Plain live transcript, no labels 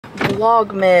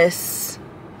Vlogmas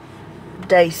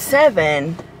day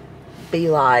 7 be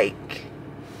like.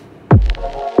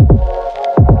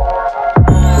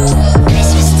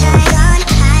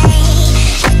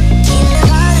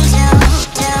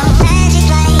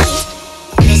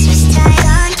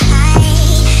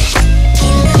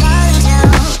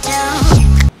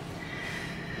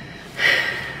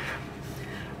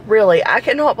 Really, I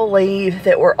cannot believe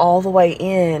that we're all the way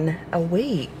in a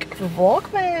week for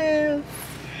Vlogmas.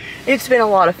 It's been a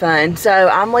lot of fun. So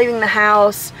I'm leaving the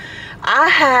house. I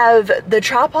have the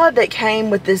tripod that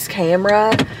came with this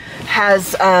camera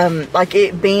has like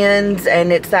it bends,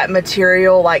 and it's that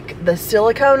material, like the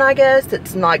silicone, I guess.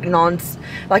 It's like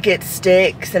like it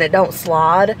sticks and it don't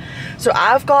slide. So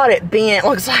I've got it bent,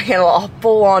 looks like a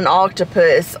full-on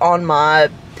octopus on my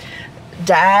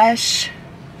dash.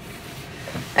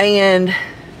 And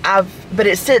but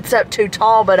it sits up too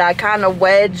tall, but I kind of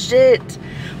wedged it,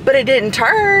 but it didn't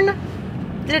turn.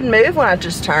 It didn't move when I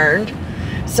just turned.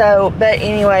 So, but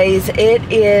anyways, it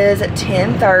is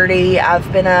 10:30.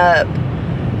 I've been up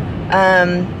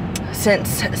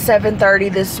since 7:30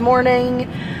 this morning.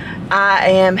 I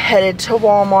am headed to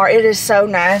Walmart. It is so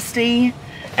nasty,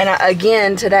 and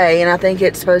again today, and I think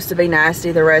it's supposed to be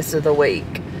nasty the rest of the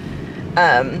week.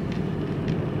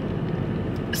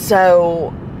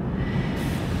 So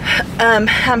I'm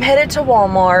headed to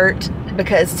Walmart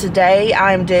because today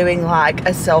I'm doing like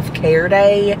a self-care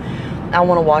day. I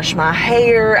want to wash my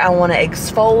hair, I want to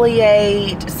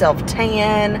exfoliate,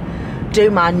 self-tan, do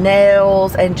my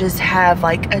nails, and just have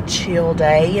like a chill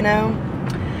day, you know.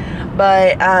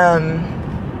 But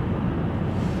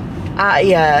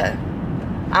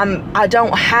I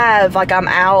don't have, like, I'm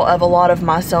out of a lot of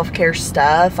my self-care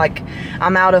stuff. Like,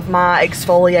 I'm out of my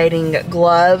exfoliating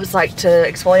gloves, like, to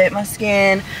exfoliate my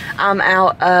skin. I'm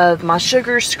out of my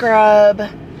sugar scrub.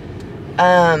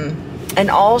 And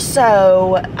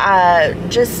also,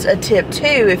 just a tip,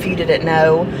 too, if you didn't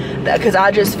know, because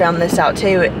I just found this out,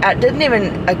 too. It didn't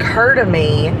even occur to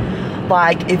me,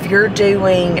 like, if you're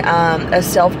doing a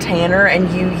self-tanner and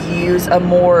you use a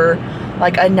more,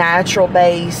 like, a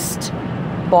natural-based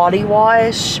body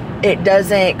wash, it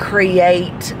doesn't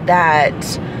create that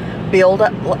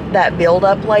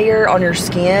build-up layer on your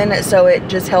skin, so it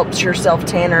just helps your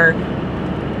self-tanner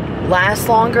last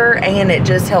longer, and it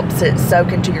just helps it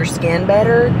soak into your skin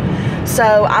better.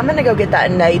 So I'm gonna go get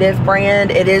that Native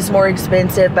brand. It is more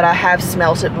expensive, but I have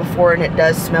smelt it before, and it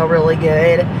does smell really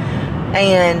good.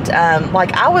 And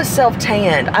like, I was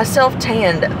self-tanned. I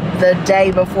self-tanned the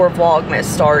day before Vlogmas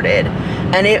started,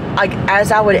 and it, like,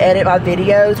 as I would edit my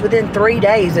videos, within 3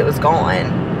 days it was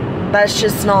gone. That's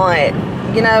just not,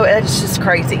 you know, it's just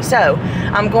crazy. So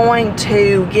I'm going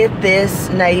to get this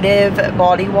Native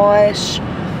body wash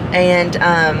and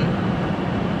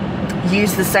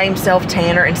use the same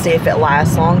self-tanner and see if it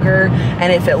lasts longer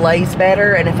and if it lays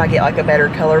better and if I get like a better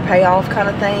color payoff kind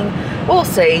of thing. We'll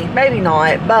see, maybe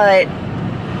not, but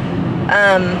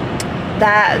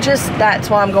that's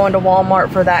why I'm going to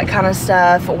Walmart for that kind of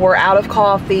stuff. We're out of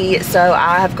coffee, so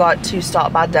I have got to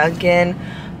stop by Dunkin'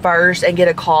 first and get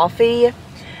a coffee.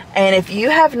 And if you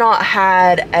have not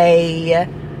had a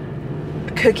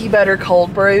cookie butter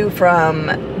cold brew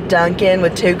from Dunkin'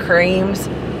 with 2 creams,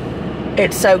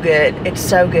 it's so good. It's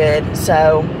so good.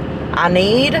 So I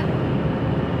need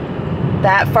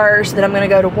that first, then I'm gonna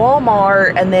go to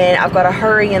Walmart, and then I've got to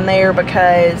hurry in there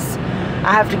because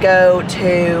I have to go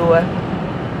to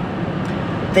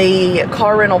the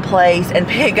car rental place and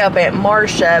pick up Aunt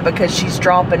Marcia because she's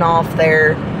dropping off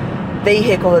their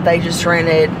vehicle that they just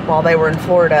rented while they were in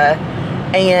Florida,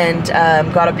 and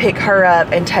got to pick her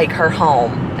up and take her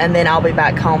home, and then I'll be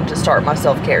back home to start my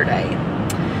self-care day.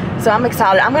 So I'm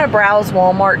excited. I'm going to browse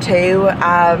Walmart too,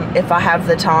 if I have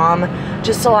the time,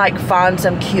 just to like find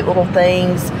some cute little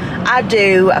things. I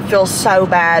feel so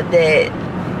bad that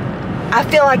I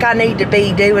feel like I need to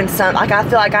be doing something. Like, I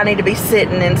feel like I need to be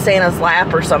sitting in Santa's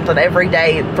lap or something every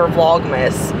day for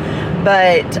Vlogmas.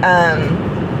 But,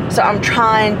 so I'm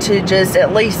trying to just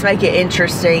at least make it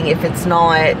interesting if it's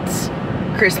not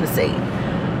Christmassy.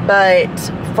 But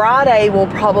Friday will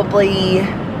probably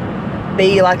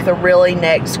be like the really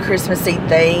next Christmassy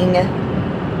thing.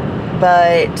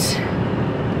 But,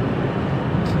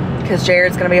 because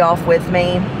Jared's going to be off with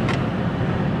me.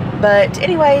 But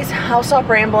anyways, I'll stop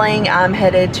rambling. I'm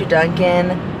headed to Dunkin'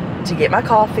 to get my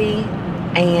coffee,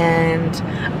 and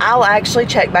I'll actually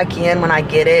check back in when I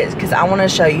get it because I want to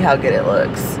show you how good it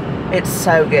looks. It's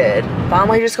so good.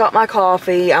 Finally just got my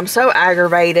coffee. I'm so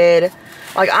aggravated.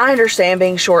 Like, I understand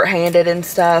being short-handed and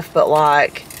stuff, but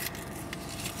like,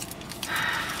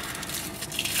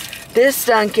 This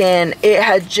Dunkin', it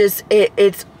had just,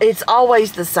 it's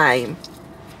always the same.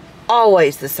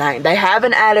 Always the same. They have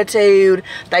an attitude.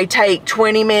 They take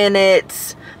 20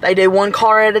 minutes. They do one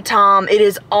car at a time. It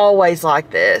is always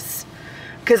like this.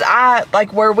 Because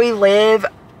like where we live,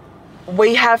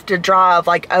 we have to drive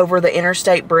like over the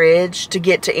interstate bridge to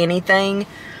get to anything.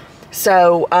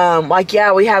 So, like,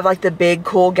 yeah, we have like the big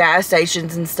cool gas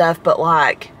stations and stuff, but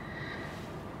like,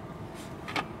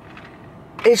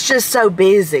 it's just so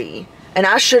busy. And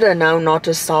I should have known not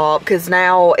to stop because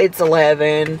now it's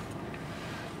 11.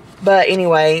 But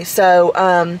anyway,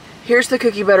 so, here's the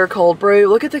cookie butter cold brew.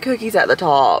 Look at the cookies at the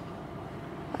top.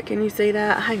 Like, can you see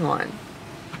that? Hang on.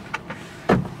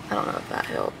 I don't know if that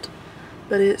helped.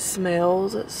 But it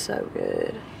smells so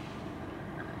good.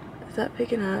 Is that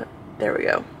picking up? There we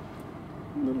go.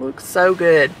 It looks so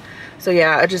good. So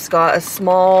yeah, I just got a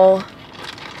small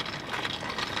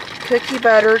cookie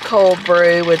butter cold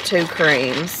brew with 2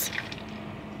 creams.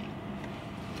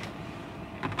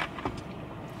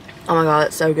 Oh my god,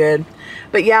 it's so good.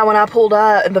 But yeah, when I pulled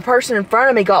up, the person in front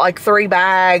of me got like 3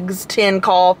 bags, 10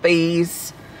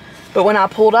 coffees. But when I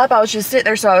pulled up, I was just sitting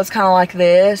there, so I was kind of like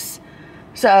this.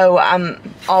 So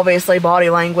I'm obviously body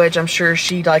language. I'm sure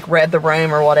she like read the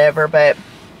room or whatever, but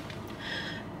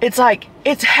it's like,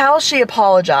 it's how she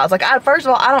apologized. Like, first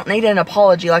of all, I don't need an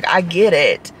apology. Like, I get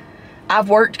it. I've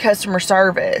worked customer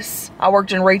service. I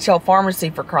worked in retail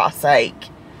pharmacy, for Christ's sake.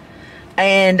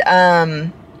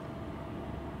 And,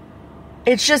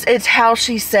 it's just, it's how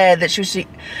she said that she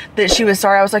was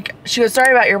sorry. I was like, she was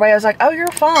sorry about your way. I was like, oh,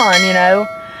 you're fine, you know?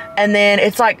 And then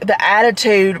it's like the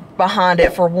attitude behind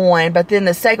it for one. But then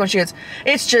the second one, she goes,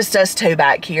 it's just us 2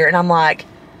 back here. And I'm like,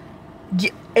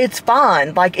 it's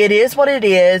fine. Like, it is what it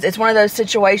is. It's one of those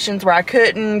situations where I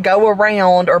couldn't go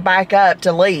around or back up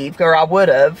to leave, or I would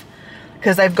have.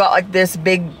 Because they've got like this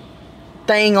big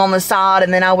thing on the side,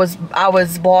 and then I was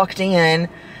blocked in.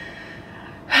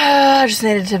 I just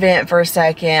needed to vent for a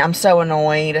second. I'm so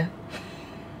annoyed.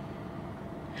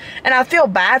 And I feel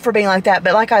bad for being like that,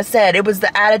 but like I said, it was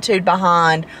the attitude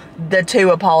behind the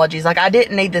 2 apologies. Like, I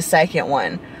didn't need the second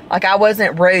one. Like, I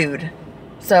wasn't rude.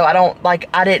 So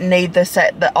I didn't need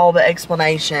all the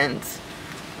explanations.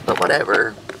 But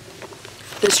whatever.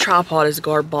 This tripod is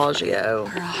garbaggio.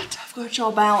 Alright, I've got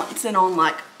y'all balancing on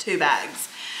like 2 bags.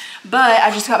 But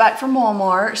I just got back from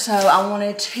Walmart, so I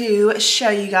wanted to show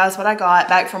you guys what I got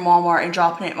back from Walmart and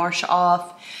dropping it Marsha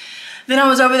off. Then I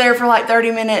was over there for like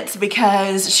 30 minutes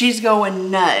because she's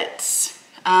going nuts.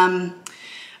 A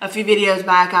few videos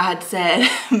back I had said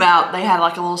about they had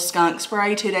like a little skunk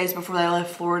spray 2 days before they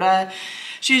left Florida.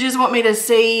 She just want me to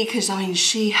see, because I mean,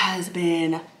 she's had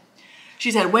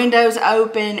windows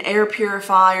open, air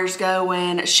purifiers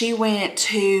going. She went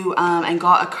to and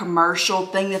got a commercial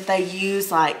thing that they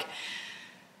use like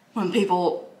when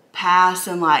people pass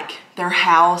and like their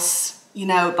house, you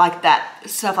know, like that,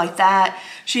 stuff like that.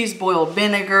 She's boiled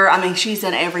vinegar. I mean, she's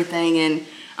done everything. And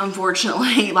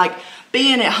unfortunately, like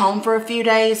being at home for a few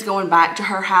days, going back to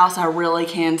her house, I really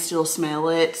can still smell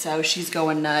it. So she's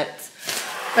going nuts.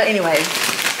 But anyway,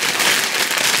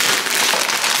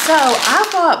 so I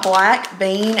got black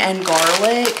bean and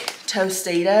garlic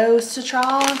Tostitos to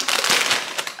try.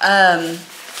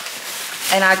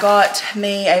 And I got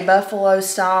me a buffalo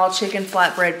style chicken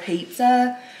flatbread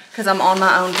pizza because I'm on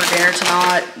my own for dinner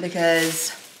tonight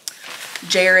because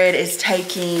Jared is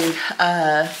taking,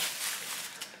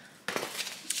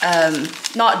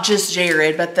 not just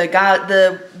Jared, but the guy,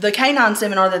 the canine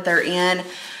seminar that they're in.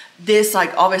 This,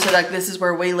 like, obviously, like, this is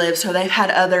where we live, so they've had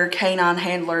other canine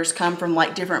handlers come from,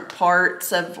 like, different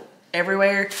parts of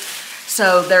everywhere,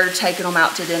 so they're taking them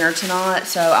out to dinner tonight,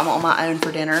 so I'm on my own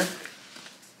for dinner.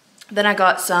 Then I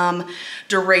got some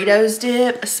Doritos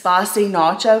dip, spicy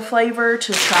nacho flavor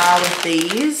to try with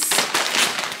these,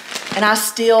 and I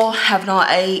still have not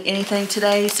ate anything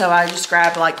today, so I just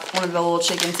grabbed, like, one of the little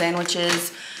chicken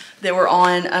sandwiches that were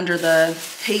on under the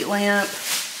heat lamp,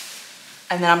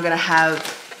 and then I'm gonna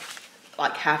have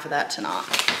like half of that tonight.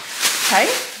 Okay,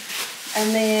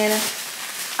 and then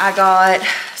I got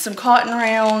some cotton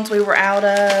rounds we were out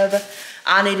of.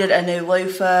 I needed a new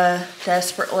loofah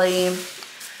desperately,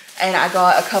 and I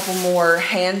got a couple more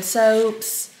hand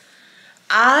soaps.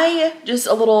 Just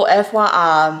a little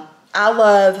FYI, I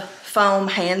love foam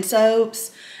hand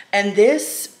soaps, and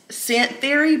this Scent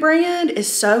Theory brand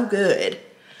is so good,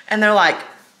 and they're like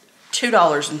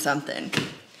 $2 and something.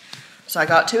 So I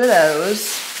got 2 of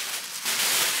those.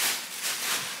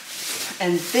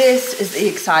 And this is the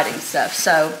exciting stuff.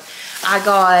 So I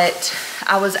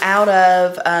was out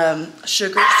of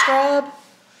sugar scrub.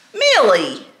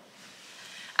 Millie!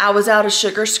 I was out of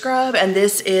sugar scrub, and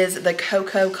this is the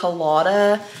Cocoa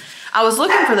Colada. I was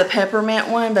looking for the peppermint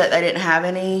one, but they didn't have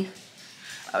any.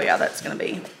 Oh yeah, that's gonna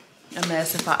be a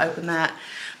mess if I open that.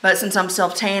 But since I'm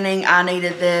self-tanning, I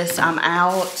needed this. I'm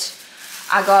out.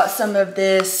 I got some of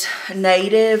this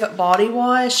Native body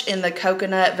wash in the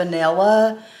coconut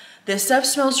vanilla. This stuff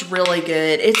smells really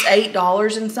good. It's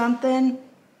 $8 and something.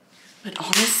 But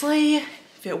honestly,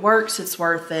 if it works, it's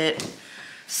worth it.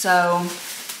 So,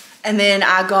 and then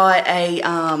I got a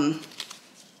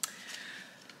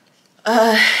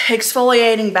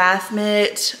exfoliating bath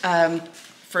mitt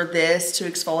for this to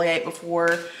exfoliate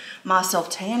before my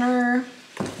self-tanner.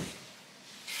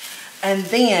 And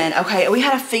then, okay, we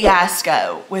had a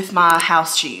fiasco with my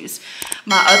house shoes.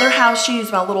 My other house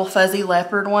shoes, my little fuzzy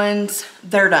leopard ones,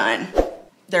 they're done.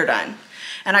 They're done.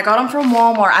 And I got them from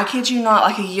Walmart. I kid you not,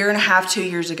 like a year and a half, 2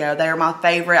 years ago. They were my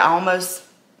favorite. I almost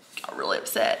got really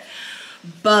upset.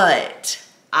 But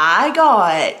I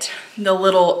got the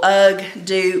little UGG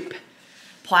dupe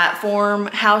platform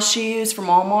house shoes from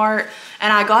Walmart.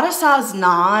 And I got a size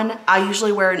 9. I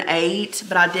usually wear an 8,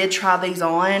 but I did try these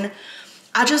on.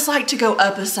 I just like to go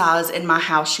up a size in my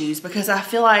house shoes because I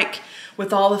feel like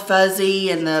with all the fuzzy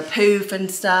and the poof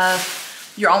and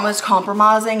stuff, you're almost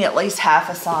compromising at least half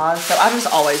a size. So I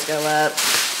just always go up.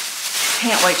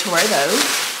 Can't wait to wear those.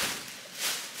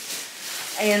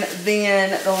 And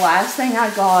then the last thing I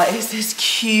got is this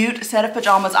cute set of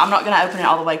pajamas. I'm not going to open it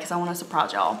all the way because I want to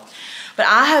surprise y'all. But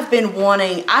I have been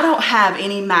wanting, I don't have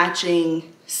any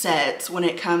matching sets when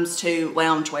it comes to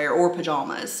loungewear or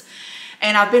pajamas.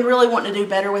 And I've been really wanting to do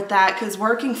better with that because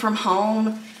working from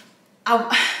home,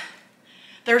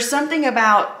 there's something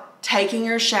about taking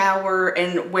your shower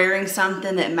and wearing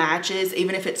something that matches,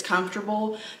 even if it's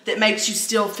comfortable, that makes you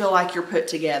still feel like you're put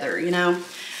together, you know?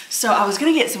 So I was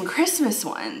gonna get some Christmas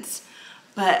ones,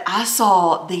 but I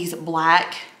saw these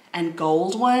black and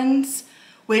gold ones,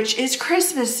 which is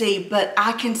Christmassy, but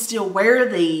I can still wear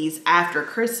these after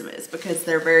Christmas because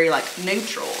they're very like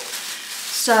neutral.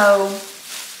 So,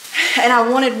 and I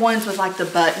wanted ones with like the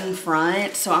button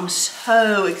front, so I'm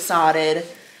so excited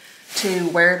to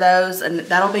wear those, and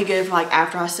that'll be good for like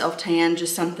after I self-tan,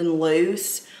 just something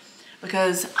loose,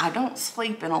 because I don't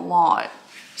sleep in a lot.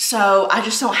 So I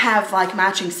just don't have like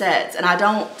matching sets, and I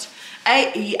don't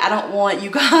want you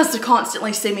guys to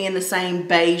constantly see me in the same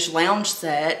beige lounge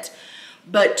set,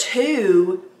 but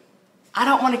 2, I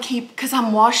don't want to keep, because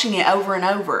I'm washing it over and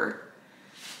over.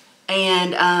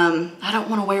 And I don't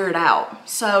want to wear it out.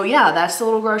 So yeah, that's the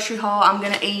little grocery haul. I'm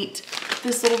going to eat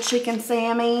this little chicken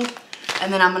Sammy.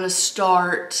 And then I'm going to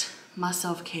start my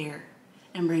self-care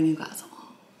and bring you guys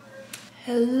along.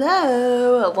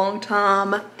 Hello, a long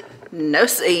time no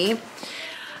see.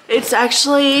 It's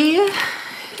actually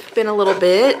been a little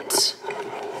bit.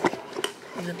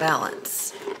 In the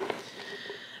balance.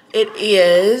 It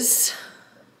is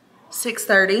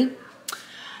 6:30.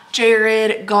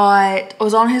 Jared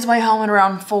was on his way home at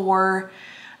around 4,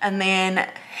 and then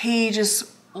he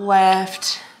just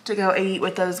left to go eat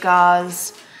with those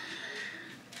guys.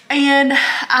 And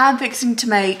I'm fixing to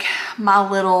make my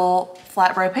little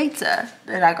flatbread pizza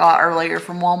that I got earlier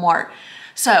from Walmart.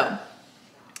 So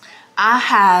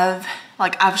I've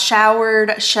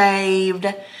showered,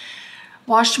 shaved,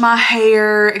 washed my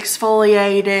hair,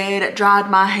 exfoliated, dried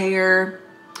my hair.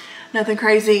 Nothing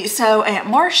crazy. So at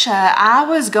Marcia, I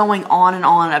was going on and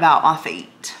on about my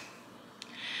feet.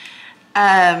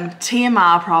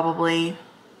 TMI probably.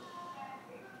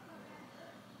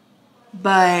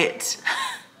 But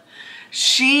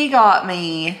she got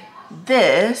me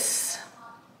this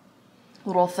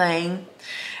little thing.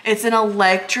 It's an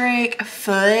electric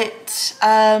foot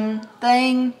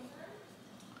thing.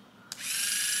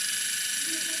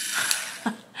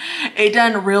 It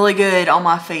done really good on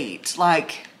my feet.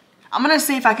 Like, I'm gonna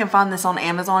see if I can find this on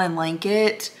Amazon and link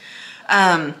it.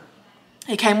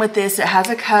 It came with this. It has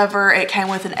a cover. It came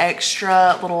with an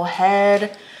extra little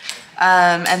head.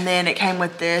 And then it came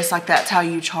with this. Like, that's how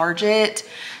you charge it.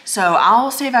 So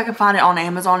I'll see if I can find it on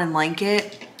Amazon and link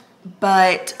it.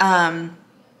 But I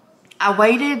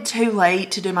waited too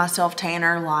late to do my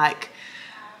self-tanner, like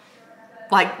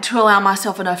to allow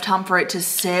myself enough time for it to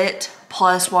sit,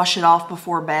 plus wash it off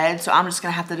before bed. So I'm just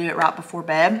gonna have to do it right before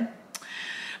bed,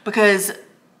 because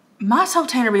my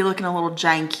self-tanner be looking a little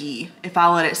janky if I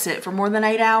let it sit for more than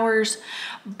 8 hours,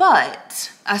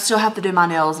 but I still have to do my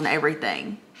nails and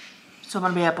everything. So I'm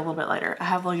gonna be up a little bit later. I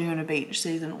have Laguna Beach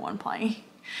season 1 playing.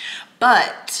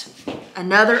 But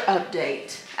another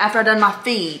update. After I done my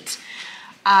feet,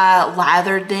 I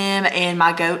lathered them in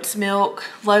my goat's milk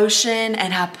lotion,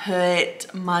 and I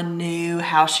put my new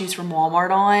house shoes from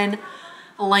Walmart on.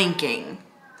 Linking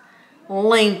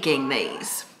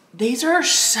these. These are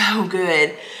so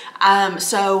good.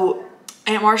 So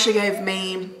Aunt Marcia gave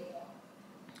me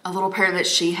a little pair that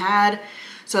she had.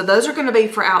 So those are going to be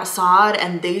for outside,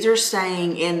 and these are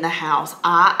staying in the house.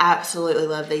 I absolutely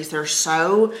love these. They're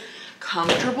so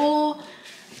comfortable.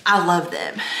 I love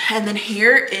them. And then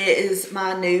here is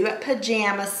my new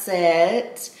pajama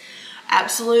set.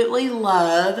 Absolutely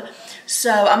love.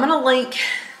 So I'm going to link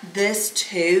this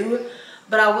too,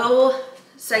 but I will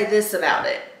say this about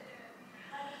it.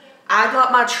 I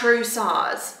got my true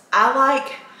size. I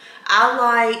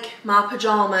like my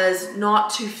pajamas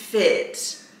not to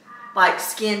fit like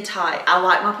skin tight. I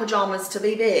like my pajamas to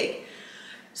be big.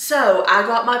 So I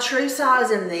got my true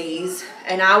size in these,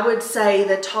 and I would say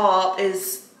the top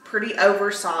is pretty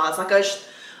oversized. Like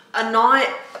not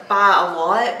by a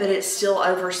lot, but it's still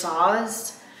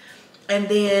oversized. And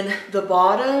then the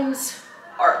bottoms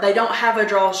they don't have a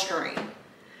drawstring.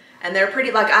 And they're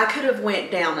pretty, like I could have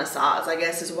went down a size, I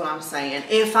guess is what I'm saying,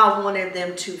 if I wanted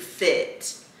them to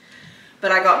fit.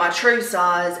 But I got my true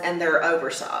size and they're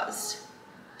oversized.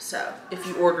 So if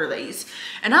you order these.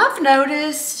 And I've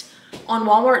noticed on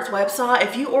Walmart's website,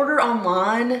 if you order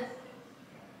online,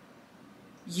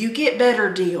 you get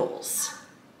better deals.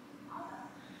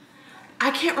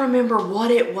 I can't remember what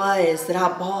it was that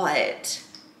I bought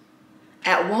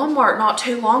at Walmart not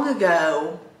too long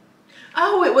ago.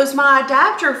 Oh, it was my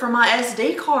adapter for my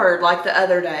SD card like the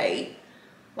other day,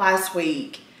 last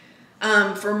week.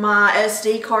 For my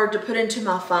SD card to put into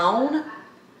my phone.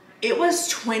 It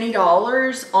was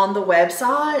 $20 on the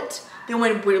website. Then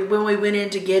when we went in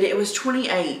to get it, it was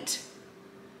 $28.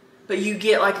 But you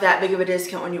get like that big of a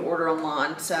discount when you order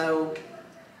online. So,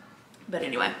 but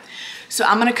anyway. So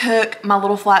I'm going to cook my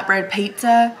little flatbread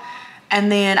pizza.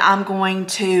 And then I'm going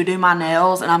to do my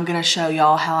nails. And I'm going to show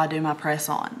y'all how I do my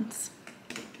press-ons.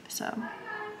 So,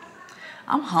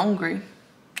 I'm hungry.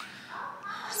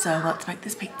 So let's make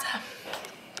this pizza.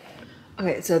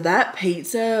 Okay, so that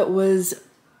pizza was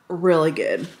really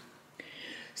good.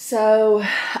 So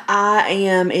I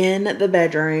am in the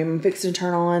bedroom fixing to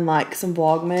turn on like some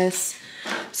Vlogmas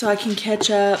so I can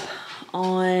catch up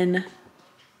on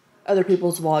other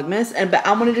people's Vlogmas. But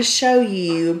I wanted to show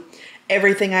you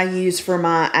everything I use for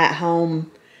my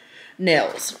at-home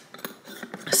nails.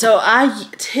 So I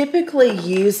typically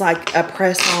use like a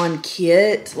press-on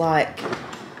kit, like,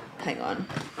 hang on,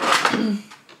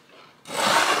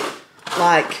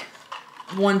 like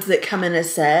ones that come in a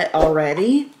set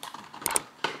already.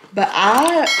 But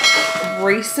I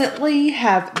recently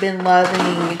have been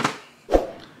loving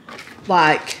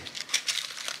like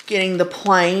getting the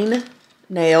plain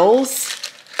nails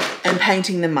and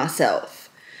painting them myself.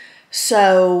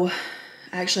 So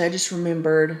actually I just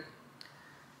remembered,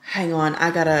 hang on,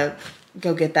 I gotta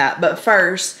go get that. But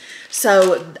first,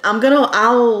 so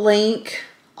I'll link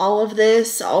all of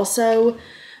this also.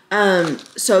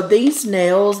 So these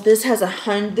nails, this is a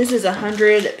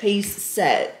 100-piece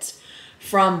set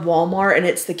from Walmart, and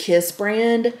it's the Kiss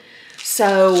brand.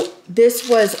 So this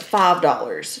was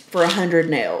 $5 for 100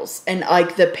 nails, and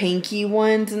like the pinky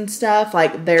ones and stuff,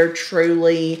 like they're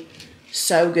truly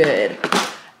so good.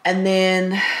 And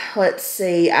then let's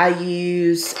see, I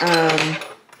use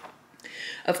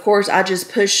of course I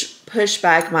just push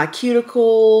back my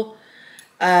cuticles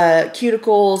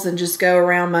and just go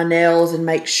around my nails and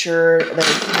make sure they're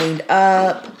cleaned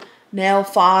up. Nail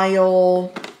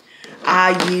file.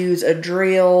 I use a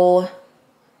drill.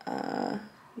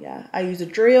 Yeah, I use a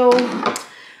drill.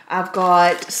 I've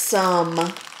got some,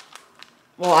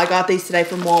 well, I got these today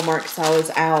from Walmart because I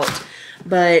was out.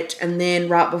 And then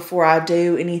right before I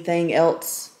do anything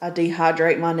else, I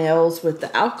dehydrate my nails with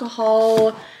the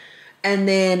alcohol. And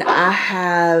then I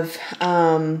have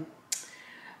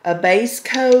a base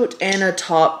coat and a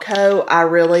top coat. I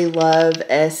really love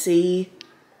Essie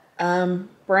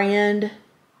brand.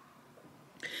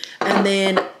 And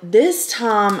then this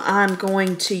time I'm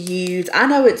going to use, I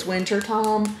know it's winter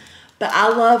time, but I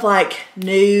love like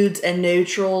nudes and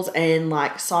neutrals and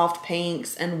like soft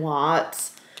pinks and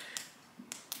whites.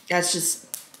 That's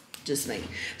just me.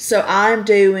 So I'm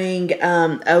doing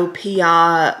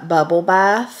OPI Bubble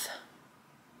Bath.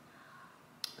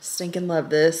 Stinking love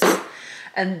this.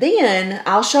 And then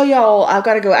I'll show y'all, I've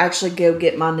got to actually go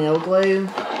get my nail glue.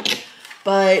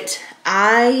 But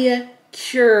I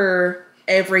cure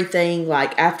everything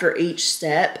like after each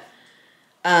step.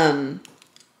 I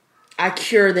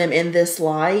cure them in this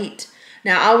light.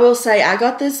 Now I will say I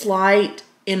got this light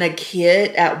in a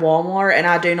kit at Walmart and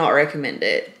I do not recommend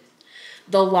it.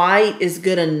 The light is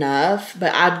good enough,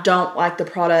 but I don't like the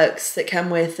products that come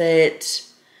with it.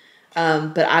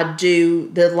 But I do,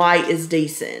 the light is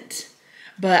decent.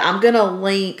 But I'm going to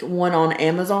link one on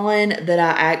Amazon that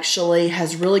I actually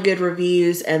has really good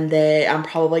reviews and that I'm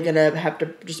probably going to have to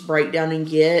just break down and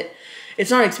get. It's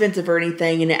not expensive or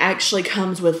anything, and it actually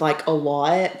comes with like a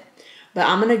lot. But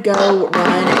I'm going to go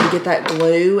run and get that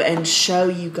glue and show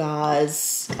you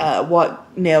guys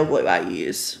what nail glue I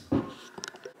use.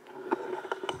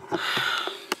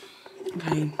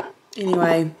 Okay.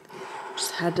 Anyway,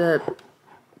 just had to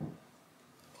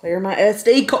clear my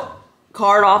SD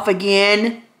card off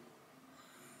again.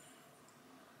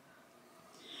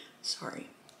 Sorry.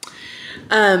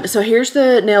 So here's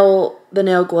the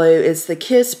nail glue. It's the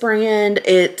Kiss brand.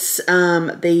 It's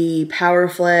the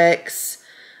Powerflex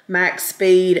Max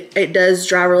Speed. It does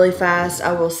dry really fast,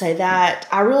 I will say that.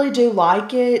 I really do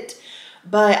like it,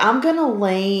 but I'm gonna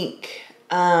link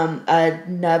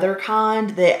another kind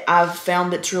that I've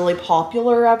found that's really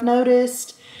popular, I've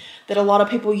noticed that a lot of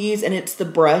people use, and it's the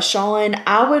brush on.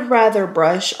 I would rather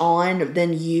brush on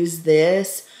than use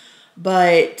this,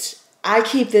 but I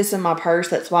keep this in my purse.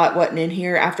 That's why it wasn't in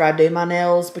here after I do my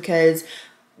nails, because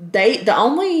I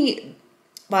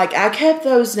kept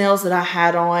those nails that I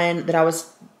had on that I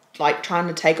was like trying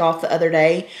to take off the other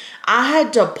day. I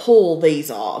had to pull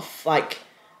these off, like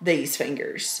these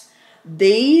fingers.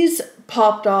 These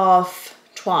popped off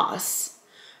twice,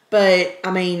 but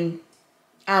I mean,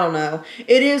 I don't know.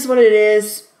 It is what it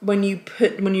is when you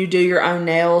do your own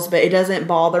nails, but it doesn't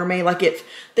bother me. Like if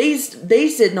these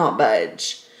did not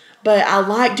budge, but I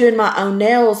like doing my own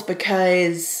nails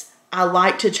because I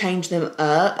like to change them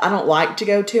up. I don't like to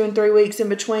go 2 and 3 weeks in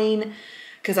between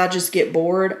because I just get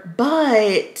bored.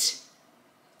 But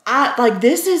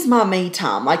this is my me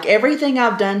time. Like everything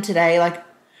I've done today, like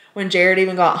when Jared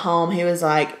even got home, he was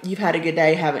like, "You've had a good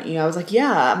day, haven't you?" I was like,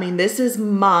 "Yeah." I mean, this is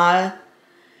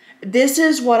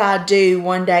what I do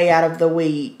one day out of the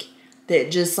week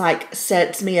that just like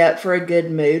sets me up for a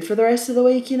good mood for the rest of the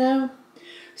week, you know?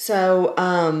 So,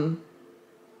 I'm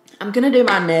going to do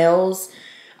my nails.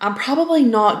 I'm probably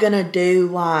not going to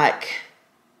do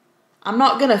I'm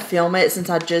not going to film it since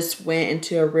I just went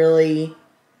into a really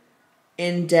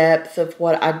in-depth of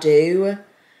what I do.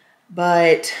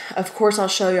 But of course I'll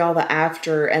show you all the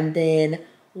after, and then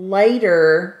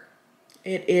later,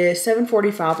 it is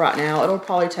 7:45 right now. It'll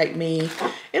probably take me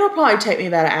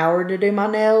about an hour to do my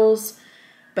nails.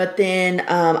 But then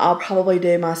I'll probably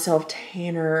do my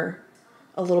self-tanner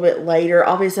a little bit later.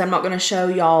 Obviously, I'm not going to show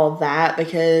y'all that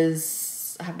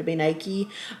because I have to be naked.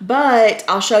 But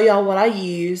I'll show y'all what I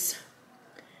use.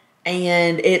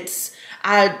 And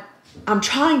I'm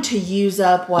trying to use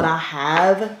up what I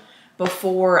have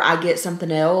before I get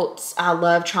something else. I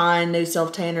love trying new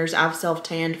self-tanners. I've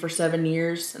self-tanned for 7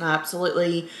 years and I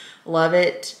absolutely love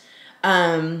it.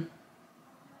 So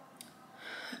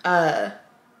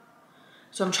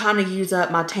I'm trying to use up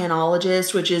my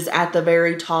Tanologist, which is at the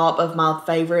very top of my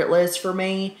favorite list for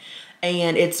me.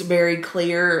 And it's very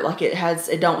clear. Like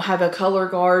it don't have a color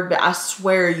guard, but I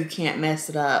swear you can't mess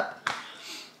it up.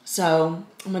 So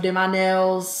I'm gonna do my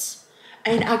nails.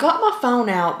 And I got my phone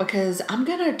out because I was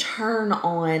going to turn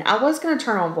on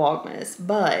Vlogmas,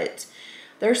 but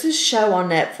there's this show on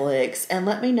Netflix, and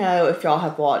let me know if y'all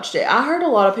have watched it. I heard a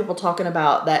lot of people talking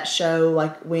about that show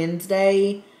like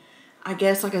Wednesday, I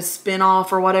guess like a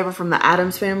spinoff or whatever from the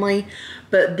Addams Family.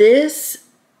 But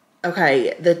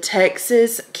the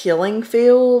Texas Killing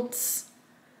Fields,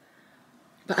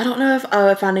 but I don't know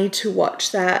if I need to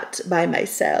watch that by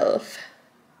myself.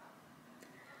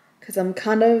 Because I'm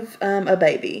kind of a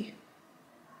baby.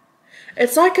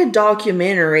 It's like a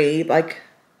documentary. Like,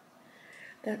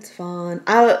 that's fun.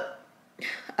 I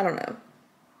don't know.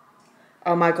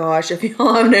 Oh my gosh, if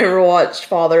y'all have never watched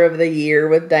Father of the Year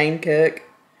with Dane Cook.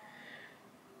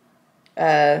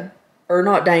 Or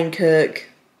not Dane Cook.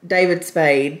 David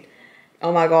Spade.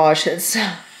 Oh my gosh, it's so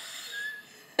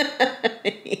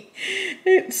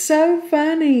it's so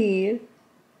funny.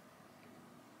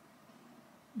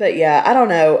 But yeah, I don't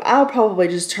know. I'll probably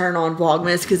just turn on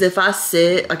Vlogmas because if I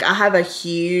sit, like I have a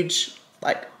huge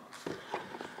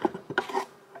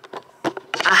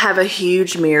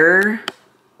mirror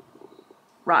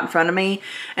right in front of me.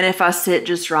 And if I sit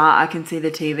just right, I can see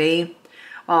the TV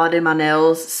while I do my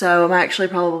nails. So I'm actually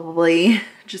probably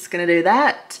just going to do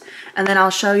that. And then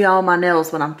I'll show y'all my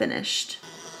nails when I'm finished.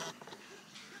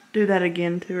 Do that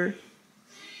again to her.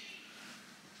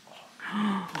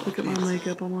 Look at my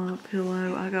makeup on my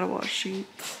pillow. I gotta wash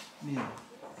sheets. Yeah,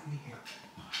 come here.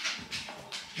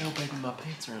 No, baby, my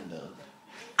pants are undone.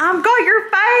 I've got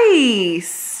your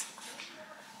face.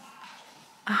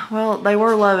 Well, they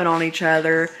were loving on each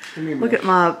other. Look at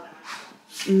my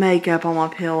makeup on my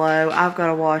pillow. I've got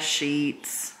to wash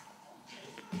sheets.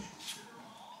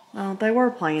 Well, they were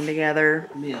playing together.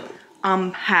 Yeah.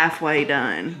 I'm halfway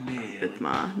done with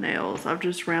my nails. I've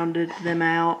just rounded them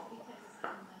out.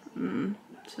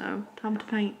 So, time to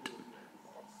paint.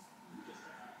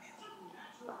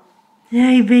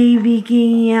 Hey, baby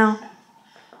girl.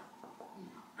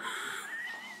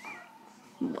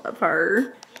 Love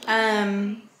her.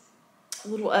 A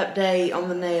little update on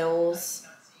the nails.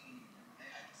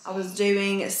 I was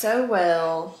doing so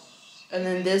well, and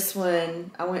then this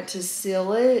one, I went to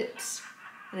seal it,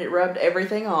 and it rubbed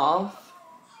everything off.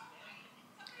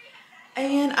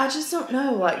 And I just don't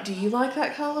know, like, do you like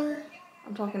that color?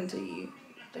 I'm talking to you,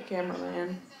 the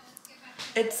cameraman.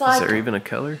 It's like... Is there even a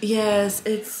color? Yes,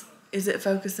 it's... Is it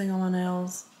focusing on my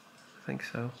nails? I think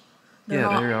so. They're Yeah,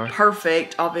 not there you are.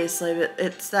 perfect, obviously, but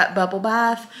it's that bubble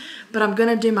bath. But I'm going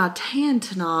to do my tan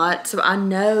tonight, so I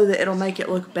know that it'll make it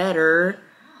look better.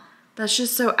 That's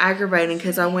just so aggravating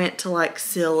because I went to, like,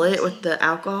 seal it with the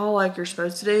alcohol like you're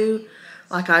supposed to do,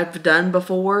 like I've done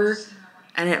before.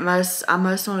 And I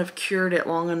must not have cured it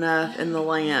long enough in the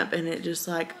lamp, and it just,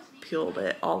 like, peeled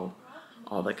it, all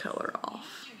the color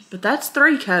off. But that's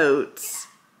 3 coats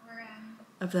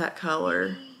of that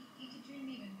color.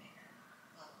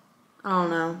 I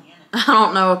don't know. I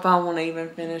don't know if I want to even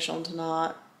finish on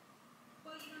tonight.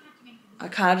 I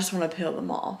kind of just want to peel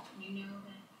them off.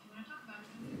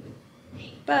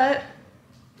 But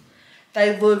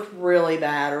they look really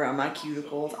bad around my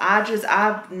cuticles.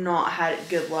 I've not had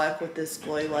good luck with this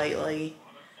glue lately.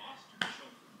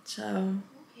 So,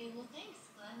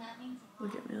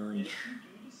 look at Millie.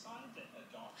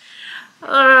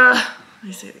 Let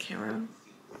me see the camera.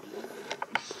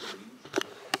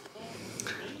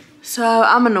 So,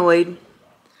 I'm annoyed.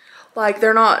 Like,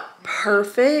 they're not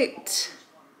perfect.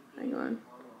 Hang on.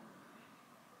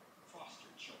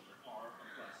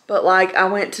 But, like, I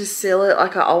went to seal it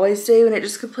like I always do, and it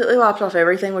just completely wiped off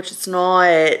everything, which is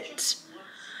not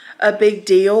a big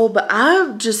deal. But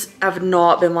I've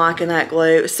not been liking that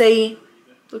glue. See?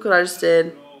 Look what I just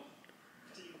did.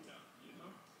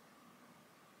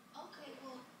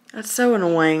 That's so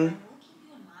annoying.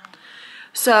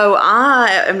 So,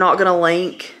 I am not going to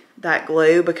link that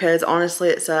glue because, honestly,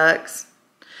 it sucks.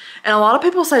 And a lot of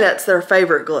people say that's their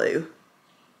favorite glue.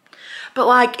 But,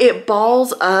 like, it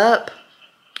balls up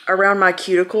around my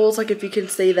cuticles, like if you can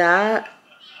see that.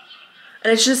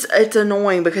 And it's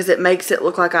annoying because it makes it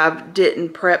look like I didn't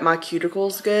prep my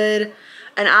cuticles good.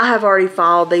 And I have already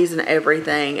filed these and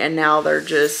everything, and now they're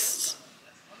just,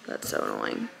 that's so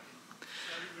annoying.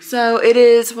 So it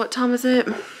is, what time is it?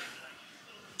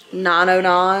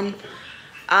 9:09.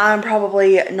 I'm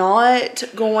probably not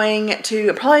going to,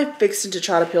 I'm probably fixing to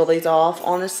try to peel these off,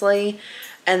 honestly.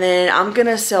 And then I'm going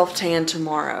to self-tan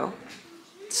tomorrow.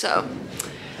 So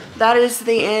that is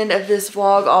the end of this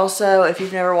vlog. Also, if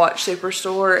you've never watched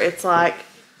Superstore, it's like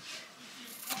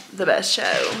the best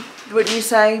show. Wouldn't you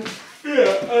say?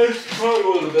 Yeah, it's probably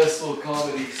one of the best little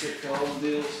comedy sitcom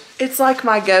deals. It's like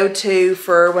my go-to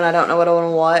for when I don't know what I want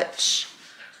to watch.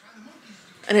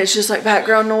 And it's just like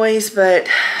background noise, but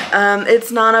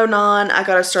it's 9:09. I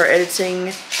gotta start editing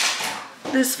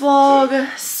this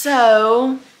vlog,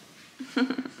 so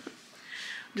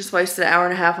just wasted an hour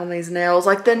and a half on these nails.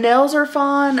 Like, the nails are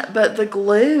fine, but the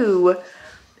glue,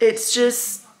 it's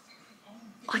just,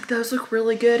 like, those look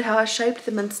really good, how I shaped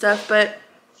them and stuff, but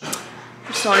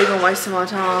just not even wasting my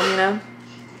time, you know?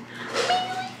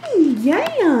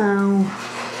 Yeah.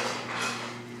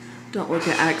 Don't look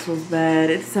at Axel's bed.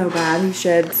 It's so bad. He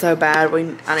shed so bad. I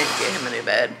need to get him a new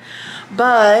bed.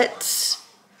 But,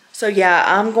 so yeah,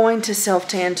 I'm going to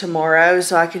self-tan tomorrow,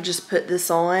 so I can just put this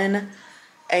on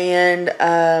and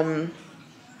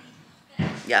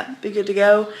yeah, be good to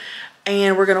go.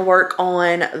 And we're gonna work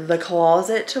on the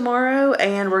closet tomorrow,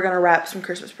 and we're gonna wrap some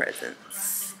Christmas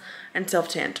presents and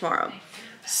self-tan tomorrow.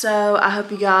 So I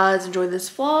hope you guys enjoyed this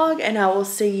vlog, and I will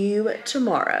see you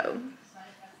tomorrow.